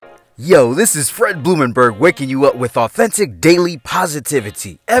Yo, this is Fred Blumenberg waking you up with authentic daily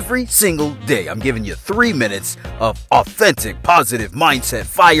positivity. Every single day, I'm giving you 3 minutes of authentic positive mindset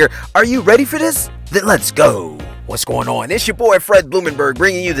fire. Are you ready for this? Then let's go. What's going on? It's your boy Fred Blumenberg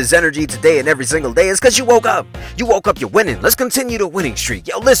bringing you this energy today and every single day. It's because you woke up. You woke up, you're winning. Let's continue the winning streak.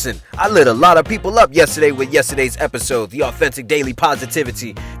 Yo, listen, I lit a lot of people up yesterday with yesterday's episode, the authentic daily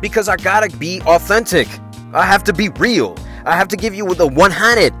positivity, because I gotta be authentic. I have to be real. I have to give you the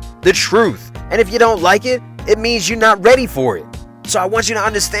 100, the truth. And if you don't like it, it means you're not ready for it. So I want you to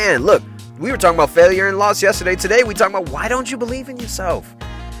understand. Look, we were talking about failure and loss yesterday. Today, we talking about why don't you believe in yourself?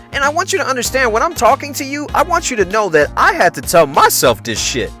 And I want you to understand, when I'm talking to you, I want you to know that I had to tell myself this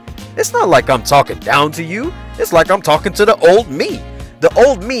shit. It's not like I'm talking down to you. It's like I'm talking to the old me. The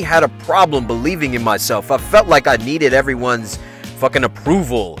old me had a problem believing in myself. I felt like I needed everyone's fucking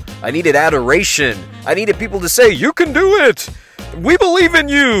approval. I needed adoration. I needed people to say, you can do it. We believe in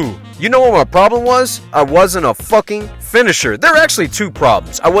you. You know what my problem was? I wasn't a fucking finisher. There are actually two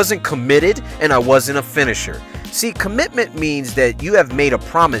problems. I wasn't committed and I wasn't a finisher. See, commitment means that you have made a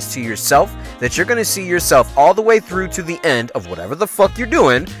promise to yourself that you're going to see yourself all the way through to the end of whatever the fuck you're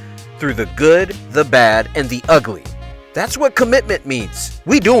doing, through the good, the bad, and the ugly. That's what commitment means.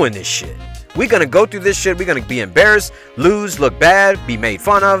 We doing this shit. We're going to go through this shit. We're going to be embarrassed, lose, look bad, be made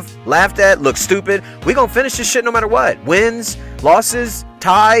fun of, laughed at, look stupid. We're going to finish this shit no matter what. Wins, losses,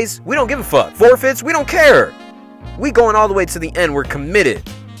 ties, we don't give a fuck. Forfeits, we don't care. We going all the way to the end. We're committed.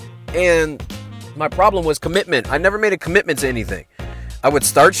 And my problem was commitment. I never made a commitment to anything. I would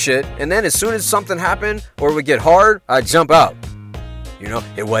start shit, and then as soon as something happened or it would get hard, I'd jump out. You know,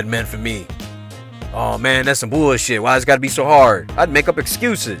 it wasn't meant for me. Oh man, that's some bullshit. Why it's got to be so hard? I'd make up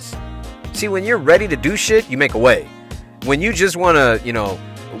excuses. See, when you're ready to do shit, you make a way. When you just want to,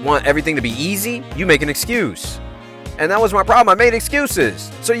 want everything to be easy, you make an excuse. And that was my problem. I made excuses.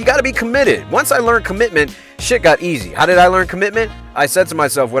 So you got to be committed. Once I learned commitment, shit got easy. How did I learn commitment? I said to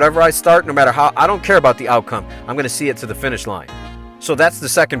myself, whatever I start, no matter how, I don't care about the outcome. I'm going to see it to the finish line. So that's the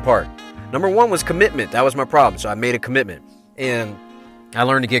second part. Number one was commitment. That was my problem. So I made a commitment. And I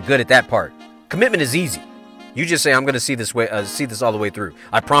learned to get good at that part. Commitment is easy. You just say, I'm going to see this all the way through.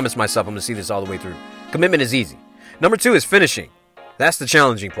 I promise myself I'm going to see this all the way through. Commitment is easy. Number two is finishing. That's the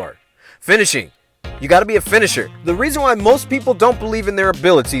challenging part. Finishing. You got to be a finisher. The reason why most people don't believe in their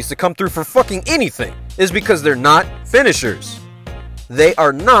abilities to come through for fucking anything is because they're not finishers. They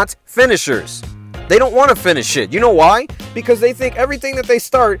are not finishers. They don't want to finish shit. You know why? Because they think everything that they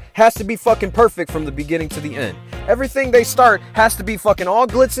start has to be fucking perfect from the beginning to the end. Everything they start has to be fucking all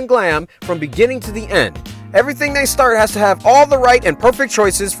glitz and glam from beginning to the end. Everything they start has to have all the right and perfect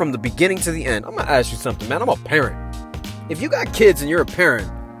choices from the beginning to the end. I'm going to ask you something, man. I'm a parent. If you got kids and you're a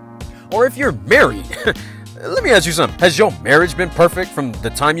parent, or if you're married, let me ask you something. Has your marriage been perfect from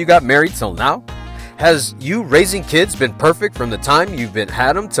the time you got married till now? Has you raising kids been perfect from the time you've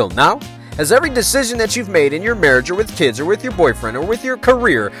had them till now? Has every decision that you've made in your marriage or with kids or with your boyfriend or with your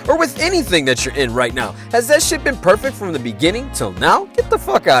career or with anything that you're in right now, has that shit been perfect from the beginning till now? Get the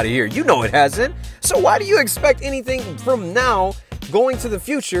fuck out of here. You know it hasn't. So why do you expect anything from now going to the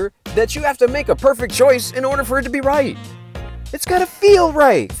future that you have to make a perfect choice in order for it to be right? It's gotta feel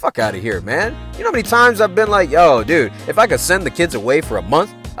right. Fuck out of here, man. You know how many times I've been like, yo, dude, if I could send the kids away for a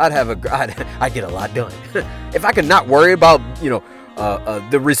month, I'd get a lot done. If I could not worry about,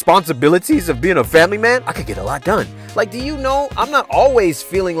 the responsibilities of being a family man, I could get a lot done. Like, do you know, I'm not always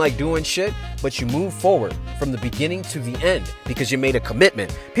feeling like doing shit, but you move forward from the beginning to the end because you made a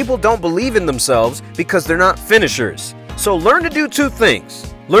commitment. People don't believe in themselves because they're not finishers. So learn to do two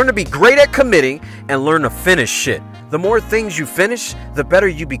things. Learn to be great at committing and learn to finish shit. The more things you finish, the better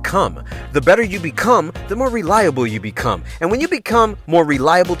you become. The better you become, the more reliable you become. And when you become more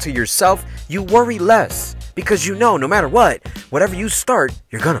reliable to yourself, you worry less. Because you know, no matter what, whatever you start,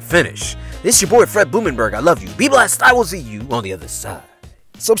 you're gonna finish. This is your boy Fred Blumenberg. I love you. Be blessed. I will see you on the other side.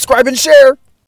 Subscribe and share.